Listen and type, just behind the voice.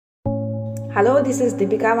Hello, this is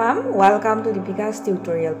Deepika ma'am. Welcome to Deepika's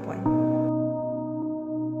tutorial point.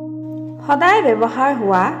 সদায় ব্যৱহাৰ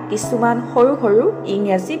হোৱা কিছুমান সৰু সৰু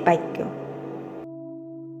ইংৰাজী বাক্য।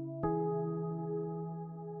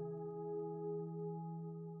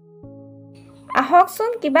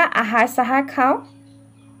 আহকচোন কিবা আহাৰ সাহাৰ খাওঁ।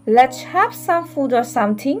 Let's have some food or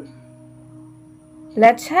something.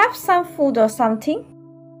 Let's have some food or something.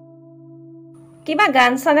 কিবা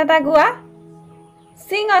গান চান এটা গোৱা।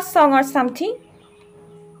 Sing a song or something.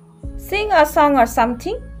 Sing a song or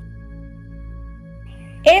something.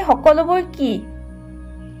 এই সকলোবোৰ কি?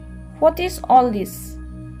 What is all this?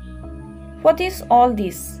 What is all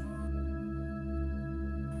this?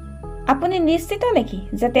 আপুনি নিশ্চিত নেকি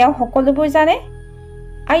যে তেওঁ সকলোবোৰ জানে?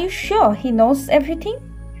 Are you sure he knows everything?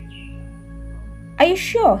 Are you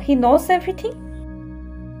sure he knows everything?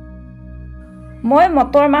 মই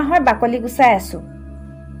মটৰ মাহৰ বাকলি গুচাই আছো।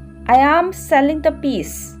 I am selling the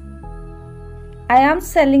piece. I am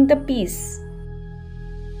selling the piece.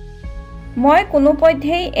 মই কোনো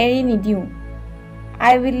পধ্যেই এৰি নিদিওঁ।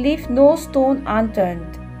 I will leave no stone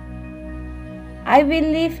unturned. I will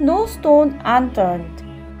leave no stone unturned.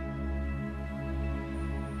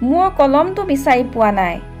 মোৰ কলমটো বিচাৰি পোৱা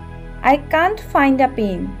নাই। I can't find a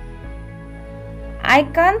pen. I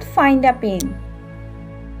can't find a pen.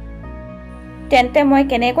 তেন্তে মই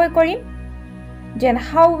কেনেকৈ কৰিম? Then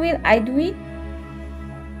how will I do it?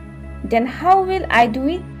 Then how will I do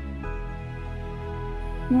it?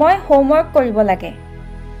 মই homework কৰিব লাগে।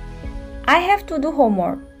 I have to do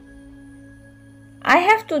homework. I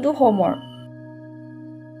have to do homework.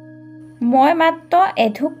 মই মাত্ৰ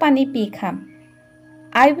এঢোক পানী পি খাম।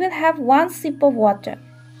 I will have one sip of water.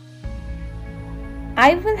 I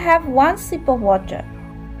will have one sip of water.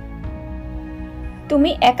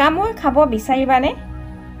 তুমি একামুৰ খাব বিচাৰিবানে?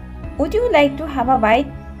 Would you like to have a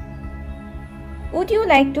bite? Would you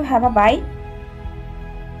like to have a bite?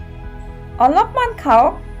 অলপমান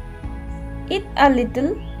খাওক। Eat a little.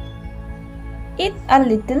 Eat a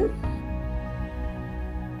little.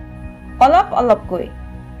 অলপ অলপকৈ।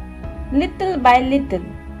 Little by little.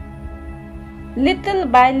 Little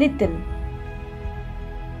by little.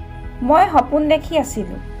 মই সপোন দেখি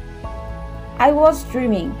আছিলোঁ। I was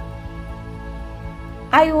dreaming.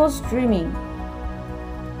 I was dreaming.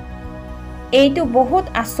 এইটো বহুত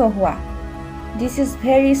আচহুৱা। This is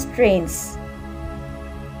very strange.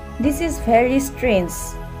 This is very strange.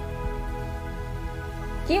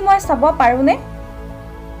 কি মই চাব পাৰোঁনে?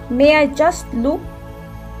 May I just look?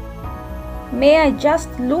 May I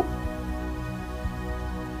just look?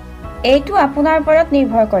 এইটো আপোনাৰ ওপৰত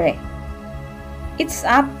নিৰ্ভৰ কৰে। It's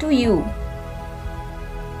up to you.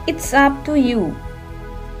 It's up to you.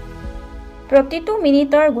 প্ৰতিটো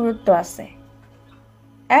মিনিটৰ গুৰুত্ব আছে।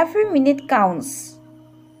 Every minute counts.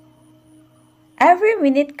 Every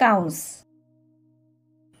minute counts.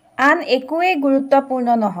 আন একোৱেই গুৰুত্বপূৰ্ণ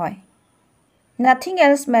নহয়। Nothing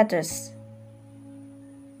else matters.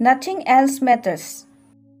 Nothing else matters.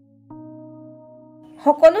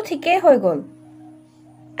 সকলো ঠিকেই হৈ গ'ল।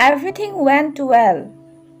 Everything went well.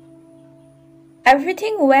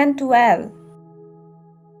 Everything went well.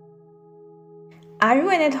 আৰু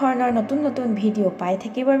এনে ধৰণৰ নতুন নতুন ভিডিঅ' পাই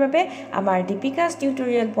থাকিবৰ বাবে আমাৰ দীপিকাছ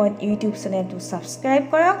টিউটৰিয়েল পইণ্ট ইউটিউব চেনেলটো ছাবস্ক্ৰাইব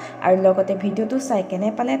কৰক আৰু লগতে ভিডিঅ'টো চাই কেনে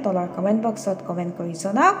পালে তলৰ কমেণ্ট বক্সত কমেণ্ট কৰি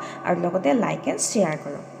জনাওক আৰু লগতে লাইক এণ্ড শ্বেয়াৰ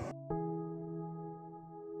কৰক।